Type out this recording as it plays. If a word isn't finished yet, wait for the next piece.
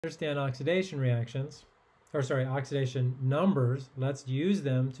Understand oxidation reactions, or sorry, oxidation numbers, let's use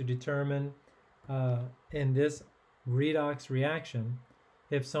them to determine in this redox reaction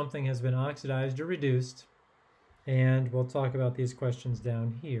if something has been oxidized or reduced, and we'll talk about these questions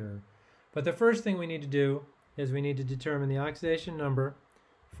down here. But the first thing we need to do is we need to determine the oxidation number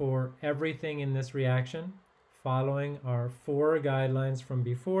for everything in this reaction following our 4 guidelines from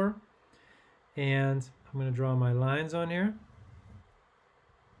before. And I'm going to draw my lines on here.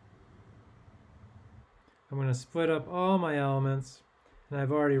 I'm going to split up all my elements, and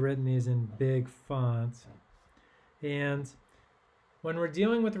I've already written these in big font. And when we're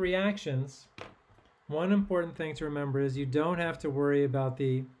dealing with reactions, one important thing to remember is you don't have to worry about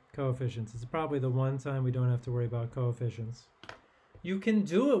the coefficients. It's probably the one time we don't have to worry about coefficients. You can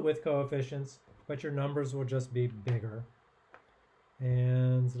do it with coefficients, but your numbers will just be bigger.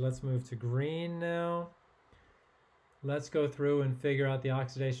 And let's move to green now. Let's go through and figure out the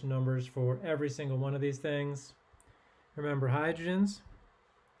oxidation numbers for every single one of these things. Remember, hydrogens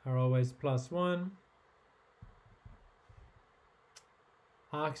are always +1.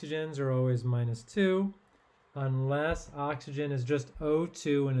 Oxygens are always -2, unless oxygen is just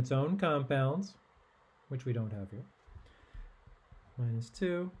O2 in its own compounds, which we don't have here.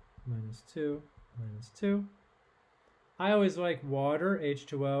 -2, -2, -2. I always like water,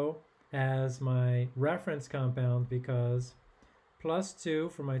 H2O, as my reference compound because +2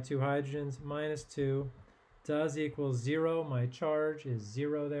 for my 2 hydrogens, -2 does equal 0. My charge is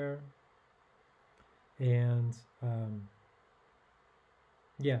 0 there. And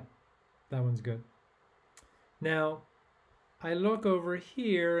yeah, that one's good. Now, I look over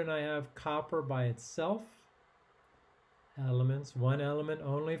here and I have copper by itself. Elements, one element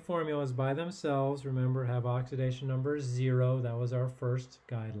only formulas by themselves, remember, have oxidation number 0. That was our first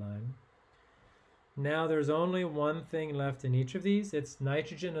guideline. Now there's only one thing left in each of these. It's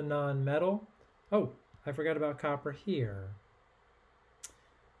nitrogen, a non-metal. Oh, I forgot about copper here.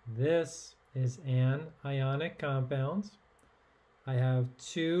 This is an ionic compound. I have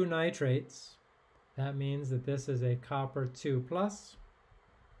 2 nitrates. That means that this is a copper 2+,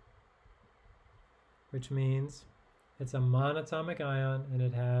 which means it's a monatomic ion and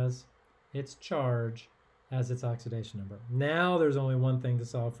it has its charge as its oxidation number. Now there's only one thing to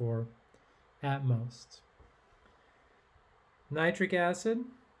solve for at most. Nitric acid,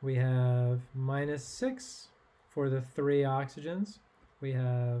 we have -6 for the 3 oxygens. We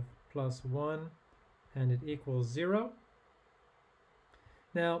have +1 and it equals 0.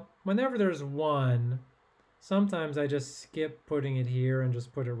 Now, whenever there's 1, sometimes I just skip putting it here and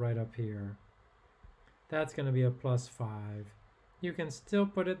just put it right up here. That's going to be a +5. You can still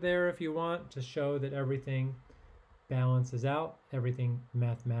put it there if you want to show that everything balances out, everything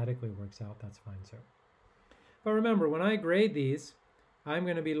mathematically works out, that's fine too. But remember, when I grade these, I'm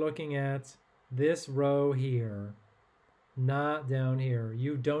going to be looking at this row here, not down here.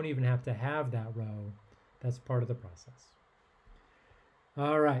 You don't even have to have that row. That's part of the process.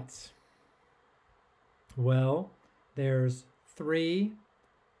 All right. Well, there's 3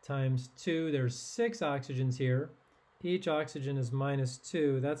 times 2, there's 6 oxygens here. Each oxygen is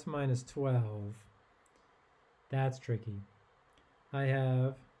 -2, that's -12. That's tricky. I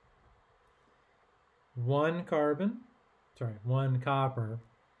have 1 copper,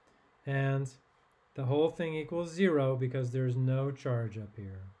 and the whole thing equals 0 because there's no charge up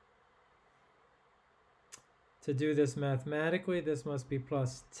here. To do this mathematically, this must be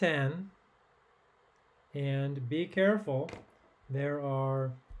 +10. And be careful, there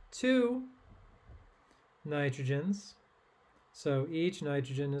are 2 nitrogens, so each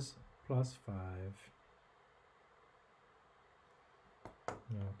nitrogen is +5.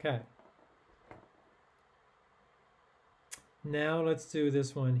 Okay. Now let's do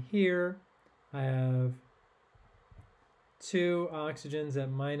this one here. I have 2 oxygens at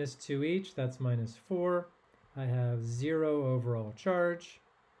 -2 each, that's -4. I have 0 overall charge.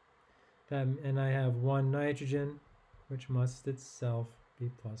 And I have 1 nitrogen, which must itself be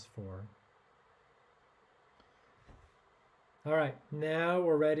 +4. All right, now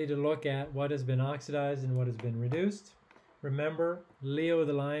we're ready to look at what has been oxidized and what has been reduced. Remember, Leo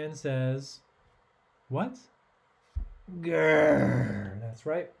the lion says, what? Grrr. That's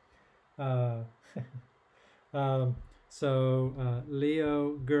right.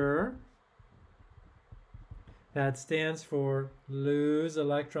 Leo grrr. That stands for lose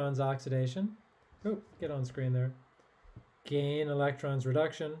electrons oxidation. Oh, get on screen there. Gain electrons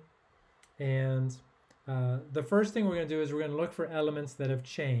reduction. And the first thing we're going to do is we're going to look for elements that have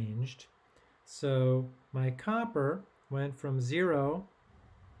changed. So my copper went from 0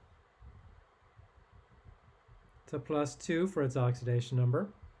 to +2 for its oxidation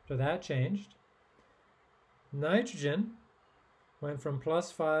number. So that changed. Nitrogen went from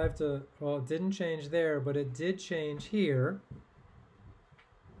 +5 to, well, it didn't change there, but it did change here.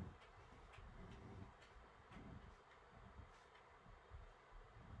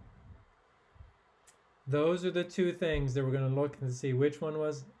 Those are the two things that we're going to look and see which one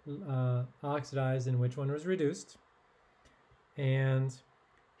was oxidized and which one was reduced. And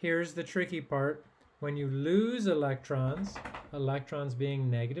here's the tricky part. When you lose electrons, electrons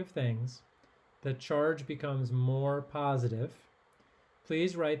being negative things, the charge becomes more positive.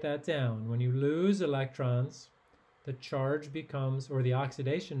 Please write that down. When you lose electrons, the charge becomes, or the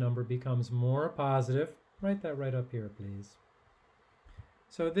oxidation number becomes more positive. Write that right up here, please.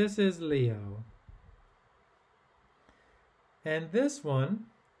 So this is Leo. And this one,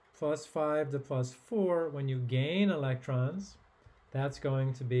 +5 to +4, when you gain electrons, that's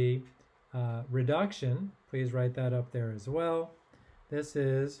going to be reduction. Please write that up there as well. This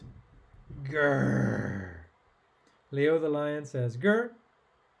is grrr. Leo the lion says grrr.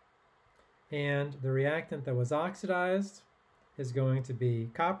 And the reactant that was oxidized is going to be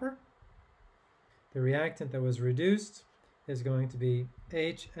copper. The reactant that was reduced is going to be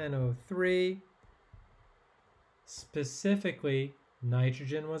HNO3. Specifically,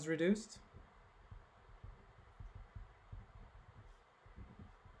 nitrogen was reduced.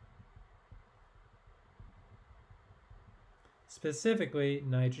 Specifically,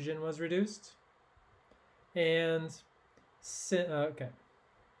 nitrogen was reduced. And, okay,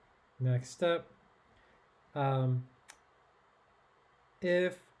 next step.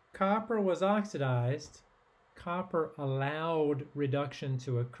 If copper was oxidized, copper allowed reduction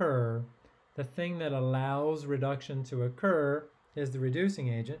to occur. The thing that allows reduction to occur is the reducing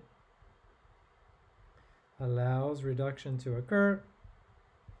agent. Allows reduction to occur.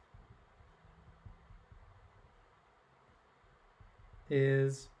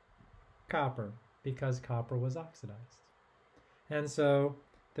 Is copper, because copper was oxidized. And so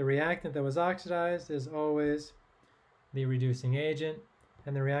the reactant that was oxidized is always the reducing agent,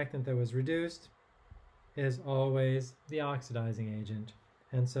 and the reactant that was reduced is always the oxidizing agent.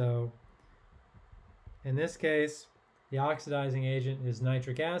 And so in this case, the oxidizing agent is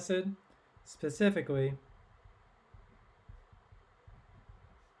nitric acid. Specifically,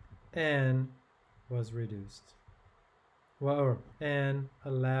 N was reduced. Well, or N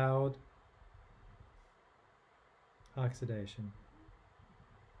allowed oxidation.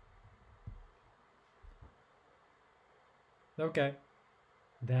 Okay,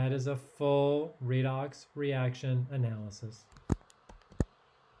 that is a full redox reaction analysis.